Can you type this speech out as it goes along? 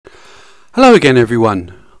Hello again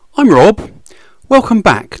everyone, I'm Rob. Welcome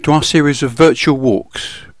back to our series of virtual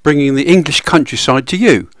walks, bringing the English countryside to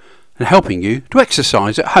you and helping you to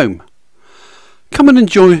exercise at home. Come and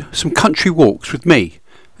enjoy some country walks with me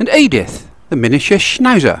and Edith, the miniature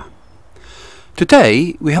schnauzer.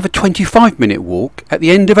 Today we have a 25-minute walk at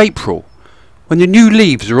the end of April when the new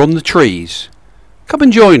leaves are on the trees. Come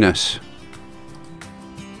and join us.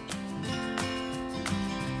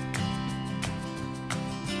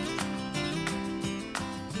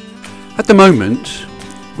 At the moment,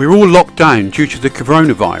 we're all locked down due to the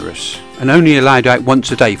coronavirus and only allowed out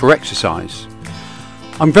once a day for exercise.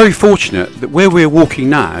 I'm very fortunate that where we're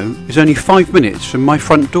walking now is only 5 minutes from my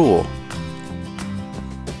front door.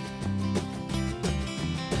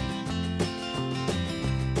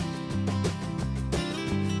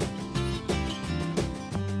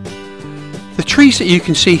 The trees that you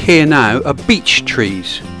can see here now are beech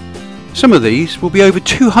trees. Some of these will be over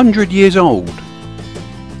 200 years old.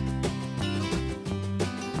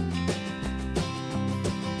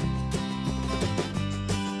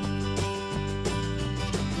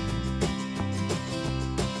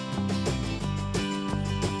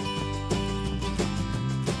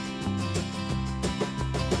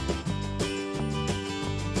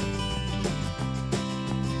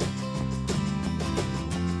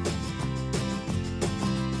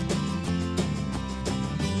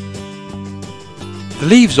 The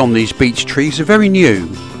leaves on these beech trees are very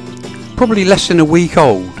new, probably less than a week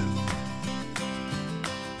old.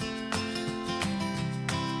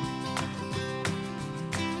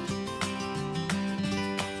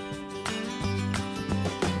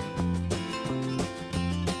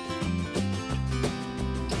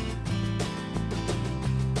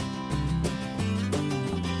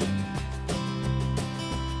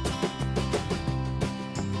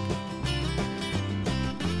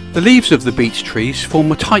 The leaves of the beech trees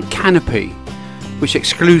form a tight canopy which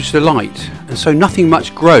excludes the light, and so nothing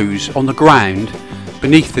much grows on the ground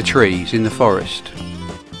beneath the trees in the forest.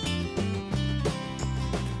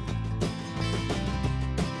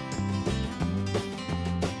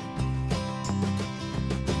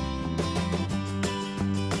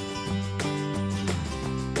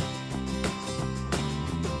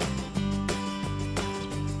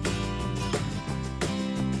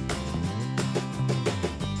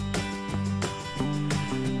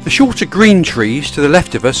 The shorter green trees to the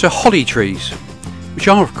left of us are holly trees, which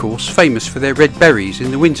are of course famous for their red berries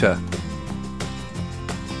in the winter.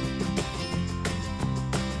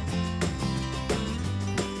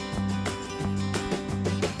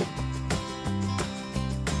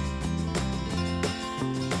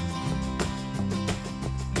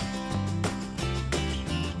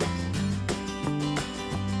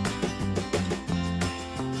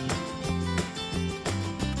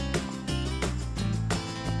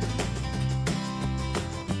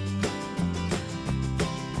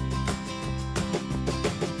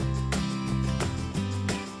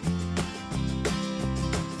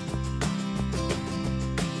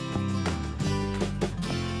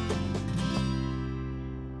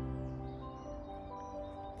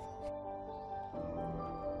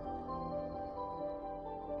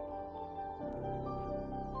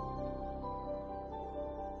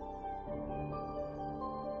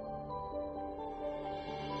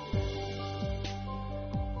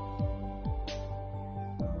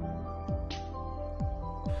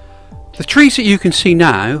 The trees that you can see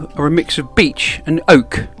now are a mix of beech and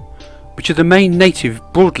oak, which are the main native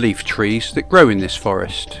broadleaf trees that grow in this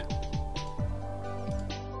forest.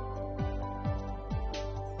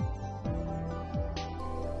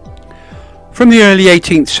 From the early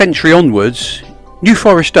 18th century onwards, New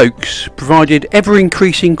Forest oaks provided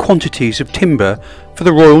ever-increasing quantities of timber for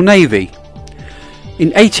the Royal Navy.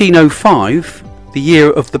 In 1805, the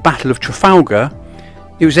year of the Battle of Trafalgar,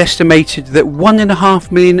 it was estimated that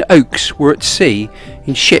 1.5 million oaks were at sea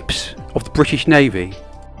in ships of the British Navy.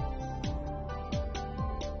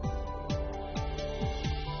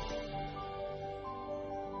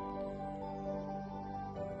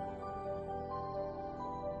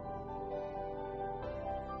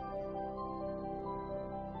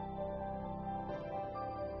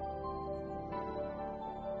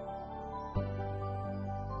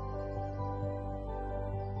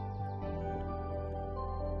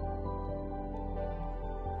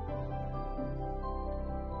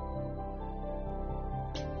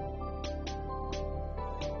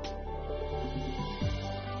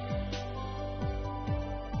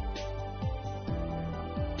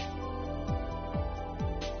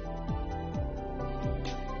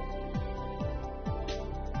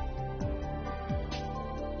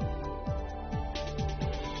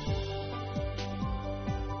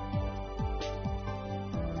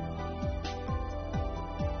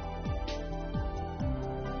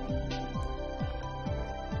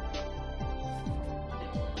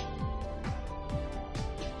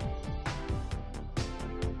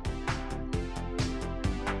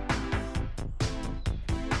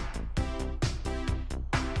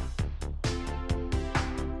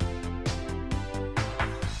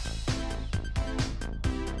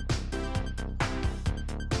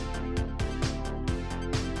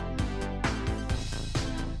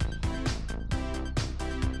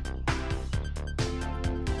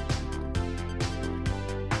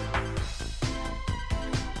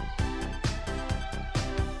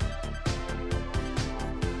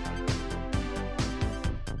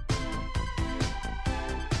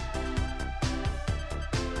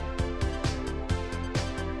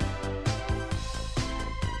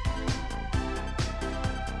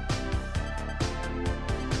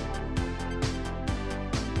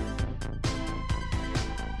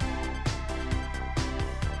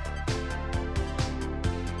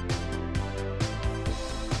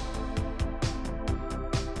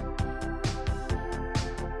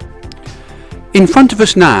 In front of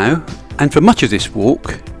us now, and for much of this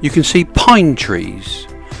walk, you can see pine trees.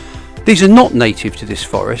 These are not native to this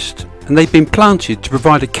forest, and they've been planted to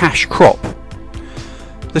provide a cash crop.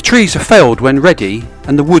 The trees are felled when ready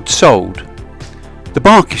and the wood sold. The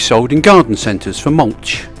bark is sold in garden centres for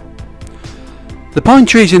mulch. The pine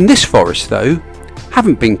trees in this forest, though,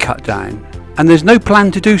 haven't been cut down, and there's no plan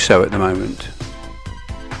to do so at the moment.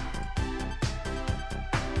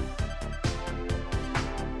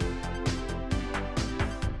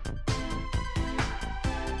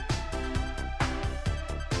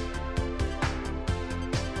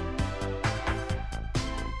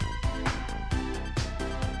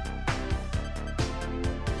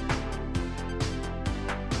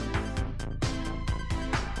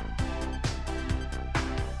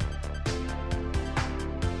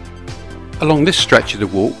 Along this stretch of the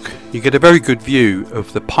walk, you get a very good view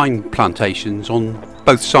of the pine plantations on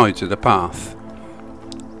both sides of the path.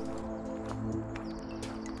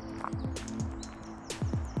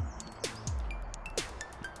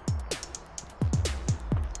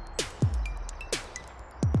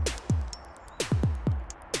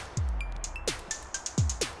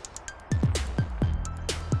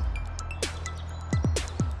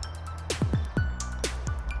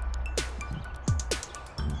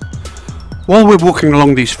 While we're walking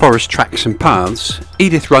along these forest tracks and paths,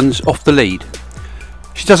 Edith runs off the lead.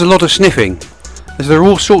 She does a lot of sniffing, as there are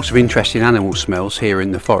all sorts of interesting animal smells here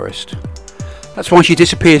in the forest. That's why she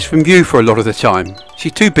disappears from view for a lot of the time.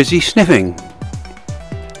 She's too busy sniffing.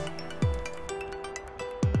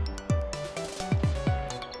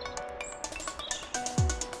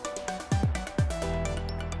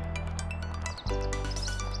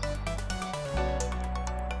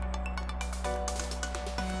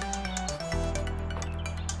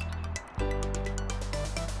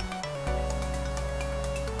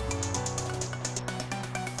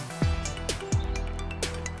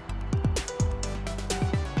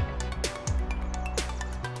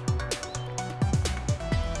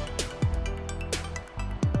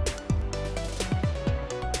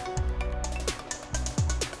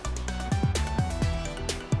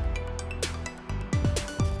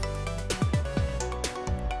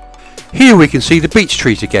 Here we can see the beech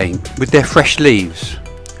trees again, with their fresh leaves.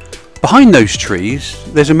 Behind those trees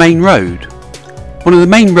there's a main road, one of the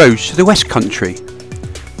main roads to the West Country.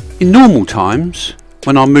 In normal times,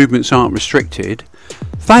 when our movements aren't restricted,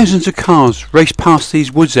 thousands of cars race past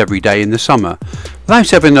these woods every day in the summer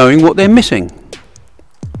without ever knowing what they're missing.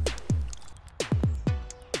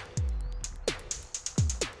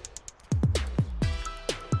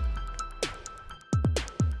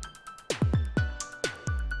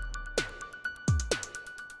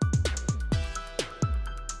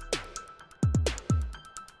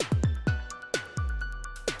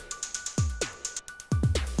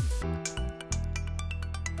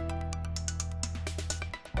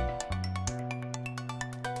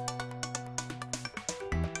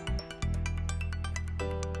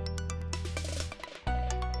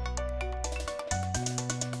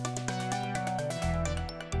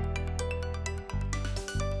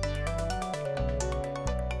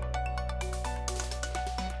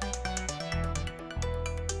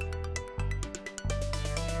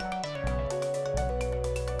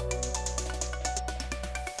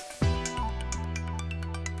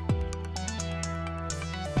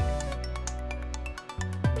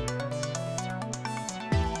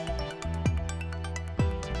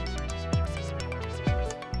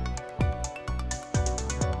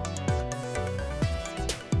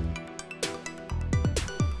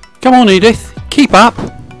 Come on Edith, keep up!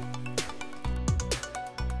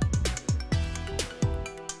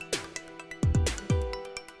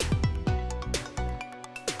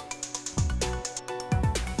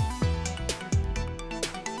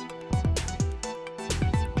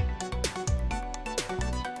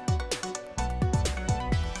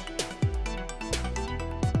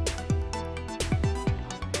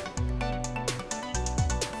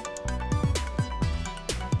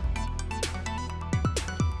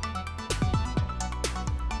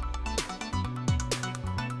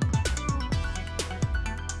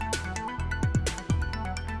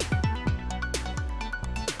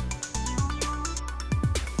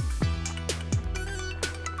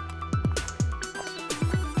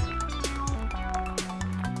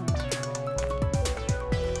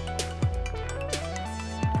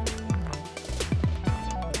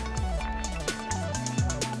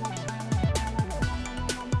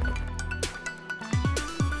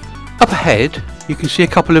 Up ahead you can see a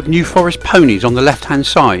couple of New Forest ponies on the left hand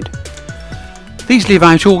side. These live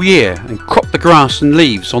out all year and crop the grass and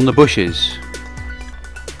leaves on the bushes.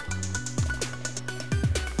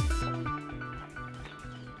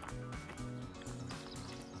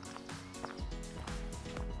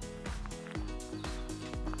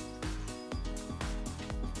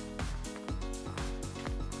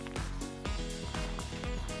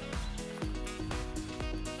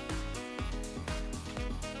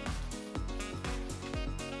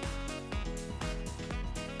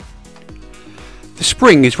 The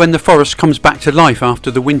spring is when the forest comes back to life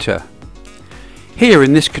after the winter. Here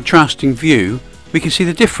in this contrasting view we can see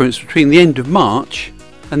the difference between the end of March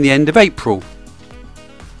and the end of April.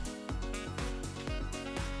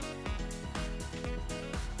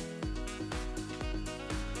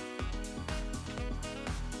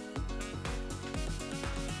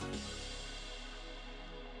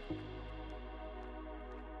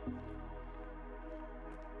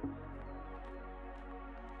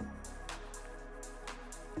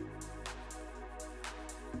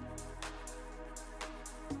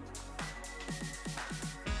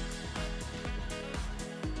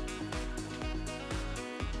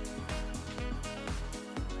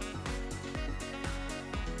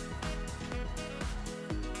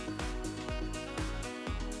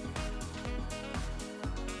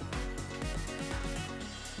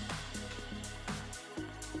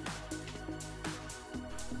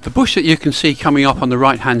 The bush that you can see coming up on the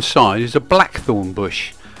right hand side is a blackthorn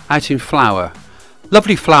bush out in flower.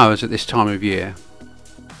 Lovely flowers at this time of year.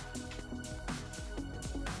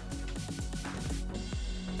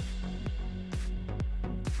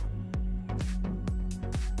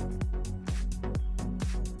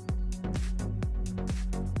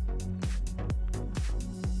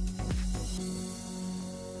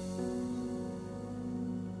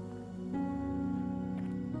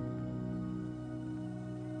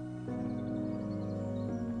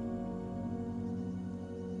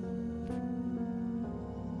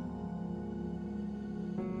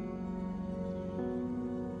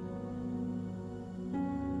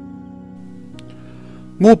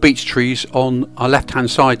 More beech trees on our left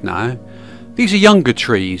hand side now. These are younger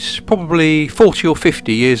trees, probably 40 or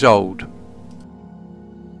 50 years old.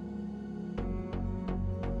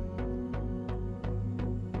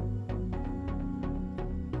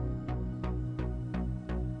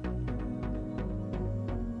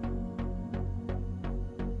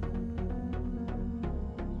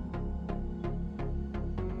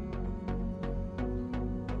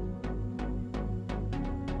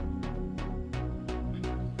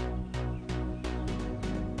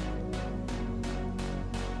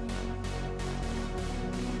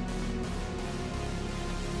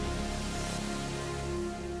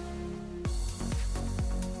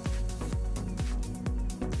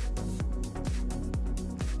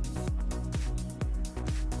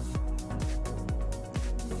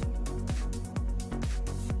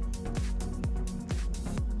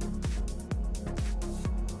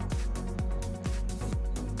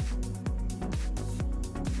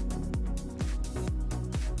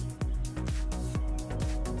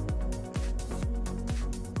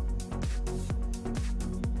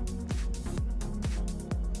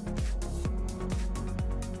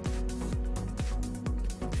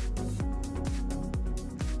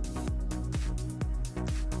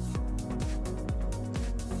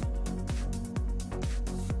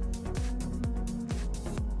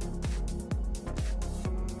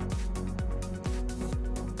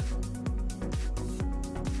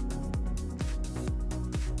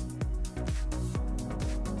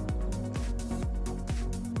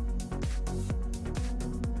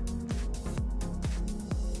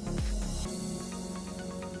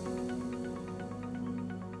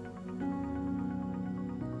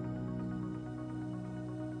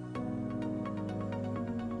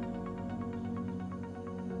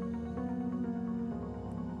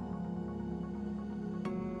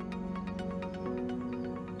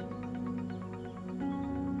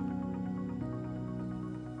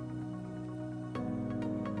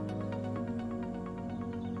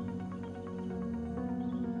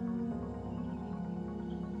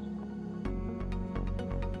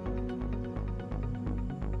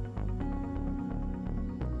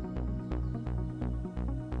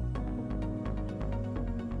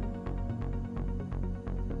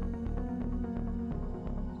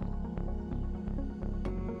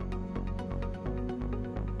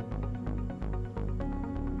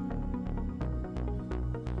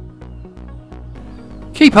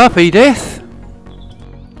 Keep up, Edith.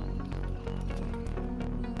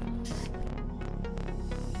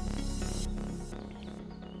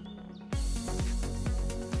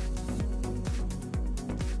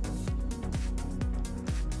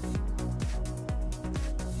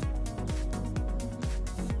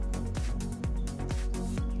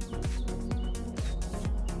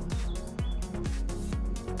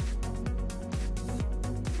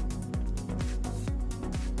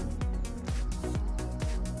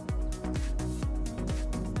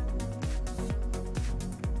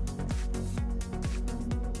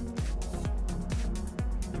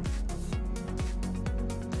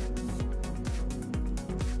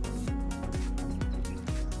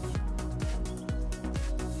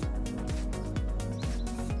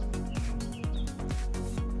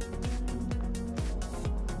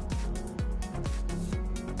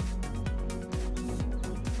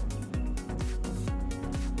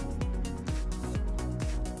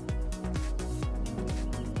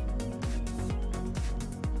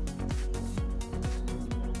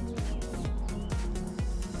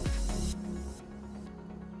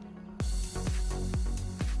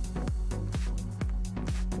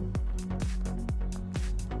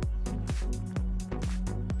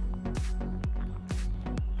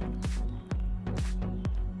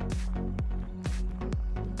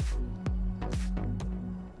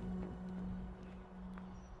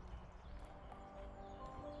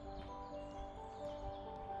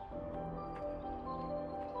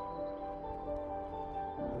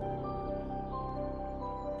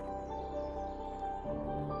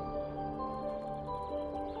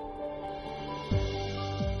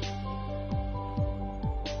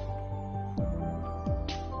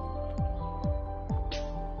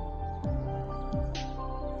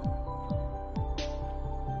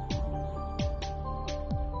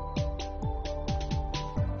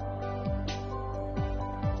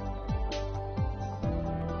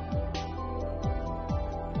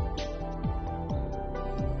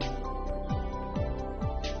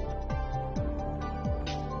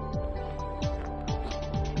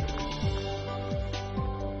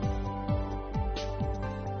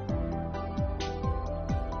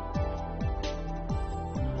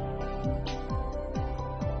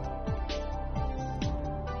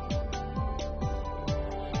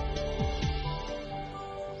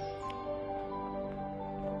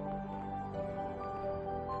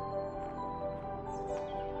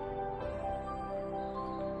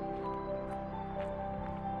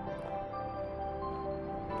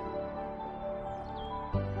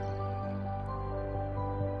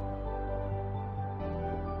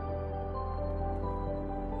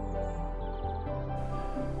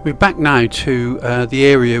 We're back now to the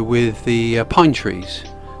area with the pine trees.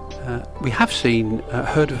 We have seen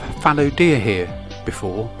heard of fallow deer here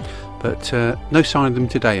before, but no sign of them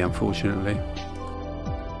today, unfortunately.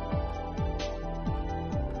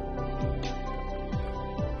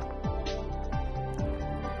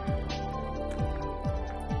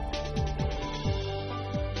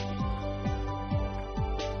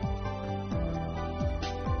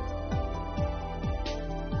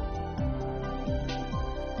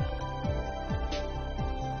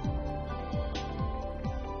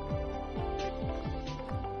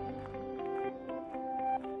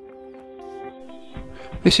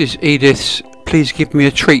 This is Edith's "Please give me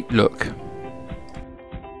a treat" look.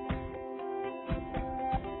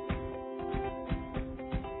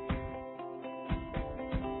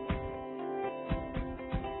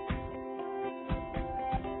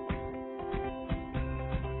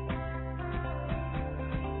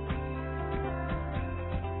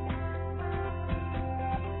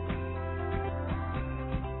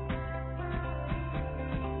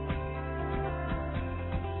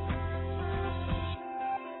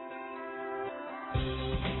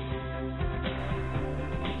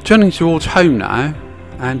 Turning towards home now,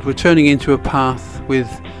 and we're turning into a path with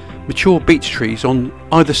mature beech trees on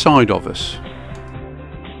either side of us.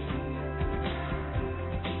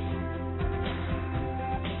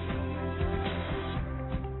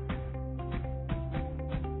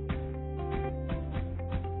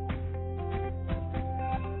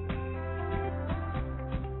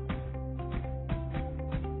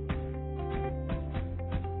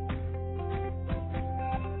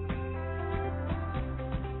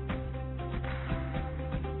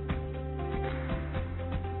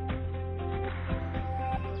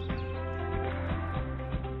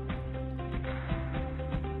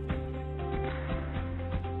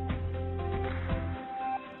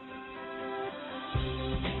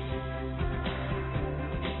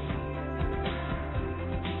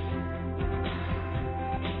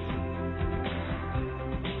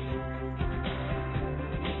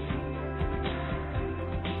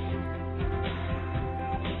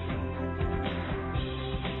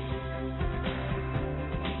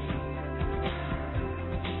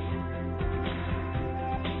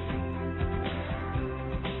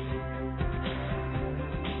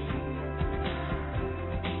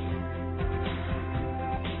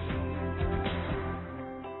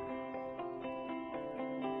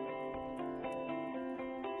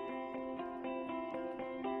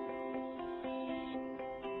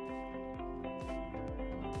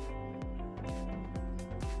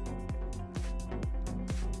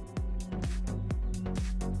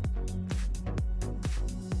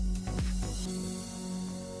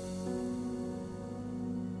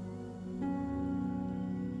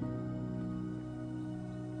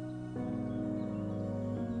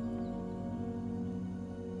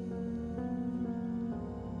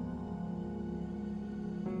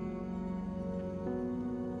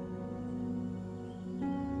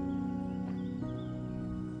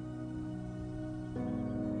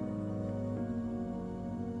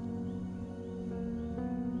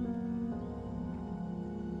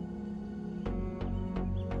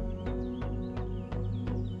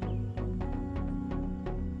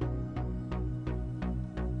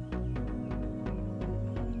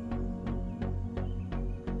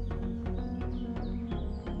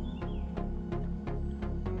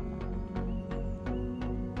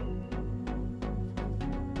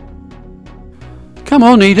 Come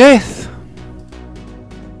on, Edith!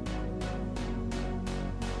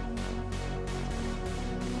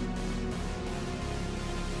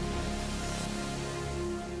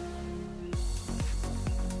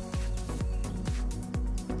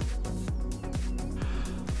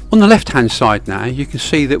 On the left hand side now, you can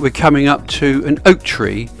see that we're coming up to an oak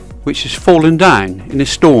tree which has fallen down in a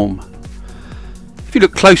storm. If you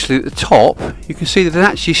look closely at the top, you can see that it's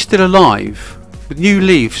actually still alive, with new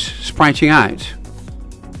leaves sprouting out.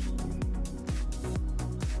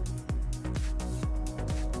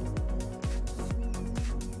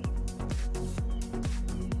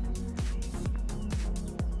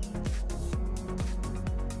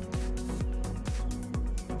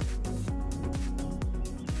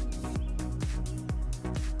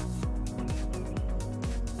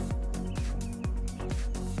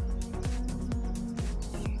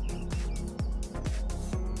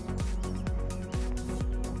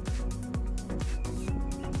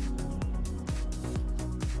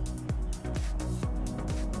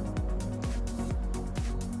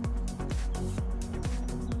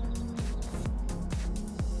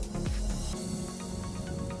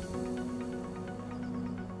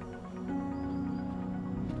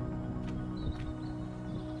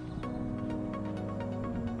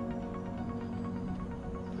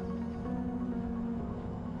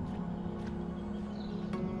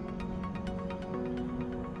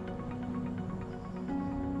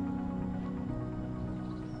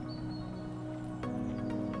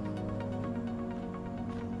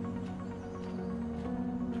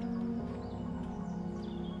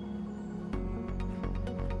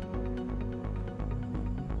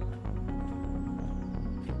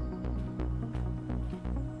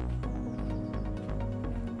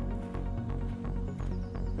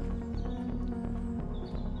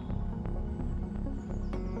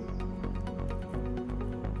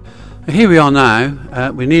 Here we are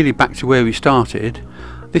now, we're nearly back to where we started.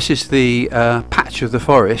 This is the patch of the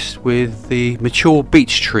forest with the mature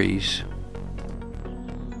beech trees.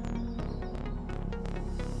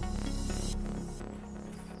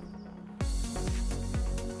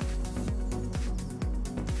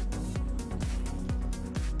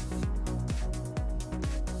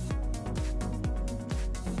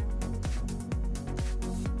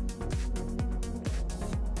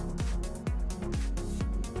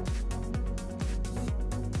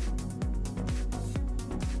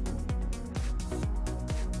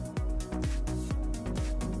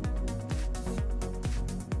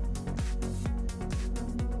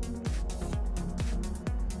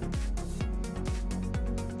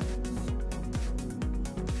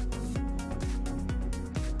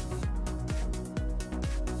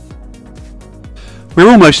 We're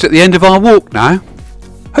almost at the end of our walk now.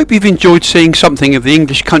 Hope you've enjoyed seeing something of the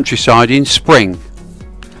English countryside in spring.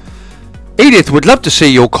 Edith would love to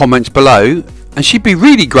see your comments below, and she'd be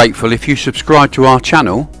really grateful if you subscribe to our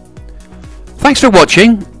channel. Thanks for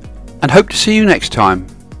watching, and hope to see you next time.